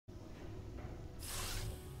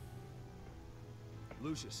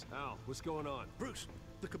Lucius, Al, what's going on? Bruce,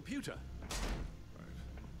 the computer.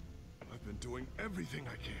 I've been doing everything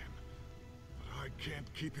I can, but I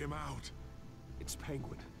can't keep him out. It's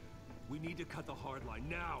Penguin. We need to cut the hard line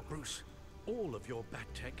now. Bruce, all of your bat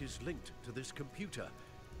tech is linked to this computer.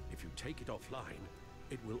 If you take it offline,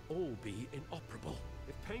 it will all be inoperable.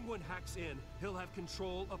 If Penguin hacks in, he'll have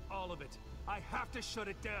control of all of it. I have to shut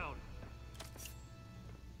it down.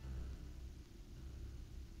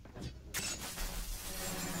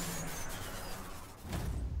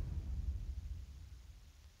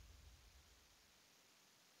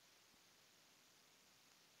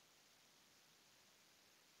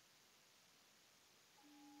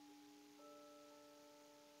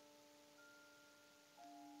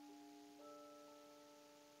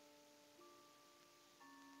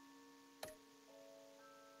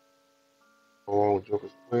 Oh,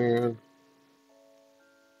 Joker's plan.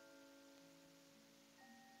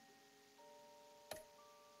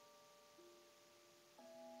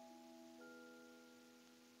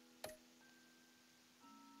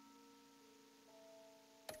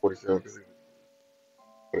 $47.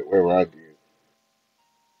 Whatever I did.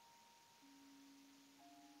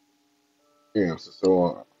 Yeah,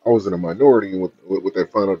 so I was in a minority with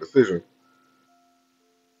that final decision.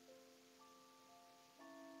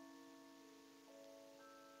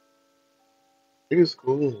 It is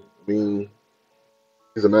cool. I mean,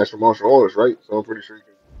 he's a master martial artist, right? So I'm pretty sure he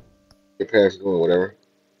can get past doing whatever.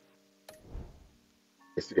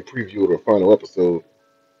 Let's see the preview of the final episode.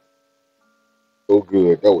 So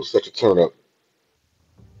good. That was such a turn up.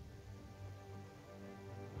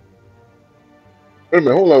 Wait a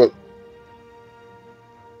minute, hold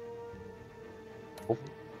on.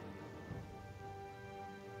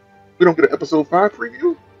 We don't get an episode 5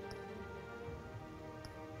 preview?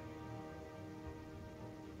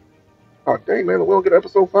 Oh, dang, man. We don't get an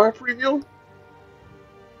episode 5 preview?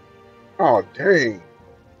 Oh, dang.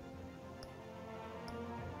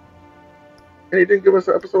 And he didn't give us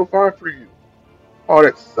an episode 5 preview. Oh,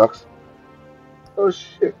 that sucks. Oh,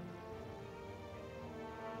 shit.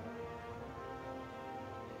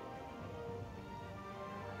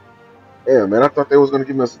 Yeah, man, I thought they was going to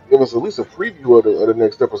give us at least a preview of the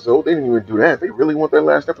next episode. They didn't even do that. They really want that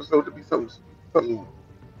last episode to be something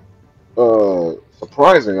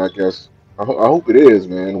surprising, I guess. I hope it is,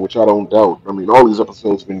 man, which I don't doubt. I mean, all these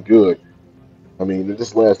episodes have been good. I mean,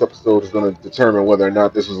 this last episode is going to determine whether or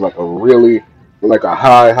not this is like a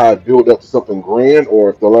high build up to something grand, or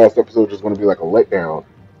if the last episode is going to be like a letdown.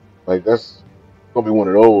 Like, that's going to be one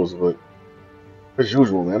of those, but as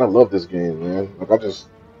usual, man, I love this game, man. Like, I just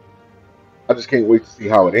can't wait to see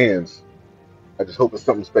how it ends. I just hope it's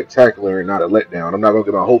something spectacular and not a letdown. I'm not going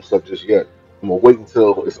to get my hopes up just yet. I'm going to wait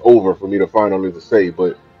until it's over for me to finally to say,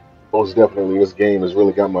 but most definitely this game has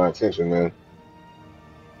really got my attention, man.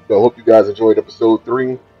 So I hope you guys enjoyed episode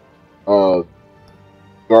 3,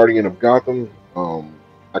 Guardian of Gotham.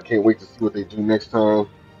 I can't wait to see what they do next time.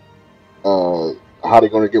 How they're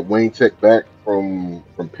going to get Wayne Tech back from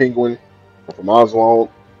Penguin, or from Oswald.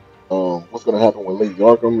 What's going to happen with Lady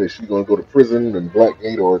Arkham? Is she going to go to prison in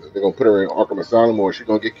Blackgate, or are they going to put her in Arkham Asylum, or is she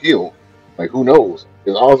going to get killed? Like, who knows?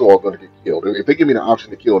 Is Oswald going to get killed? If they give me the option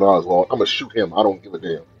to kill Oswald, I'm going to shoot him. I don't give a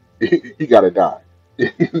damn. He got to die.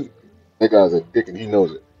 That guy's a dick, and he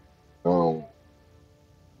knows it. I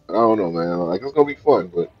don't know, man. Like, it's going to be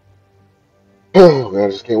fun, but man,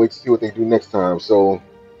 I just can't wait to see what they do next time. So,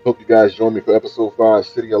 hope you guys join me for episode 5,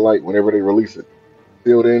 City of Light, whenever they release it.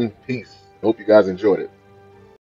 Till then, peace. Hope you guys enjoyed it.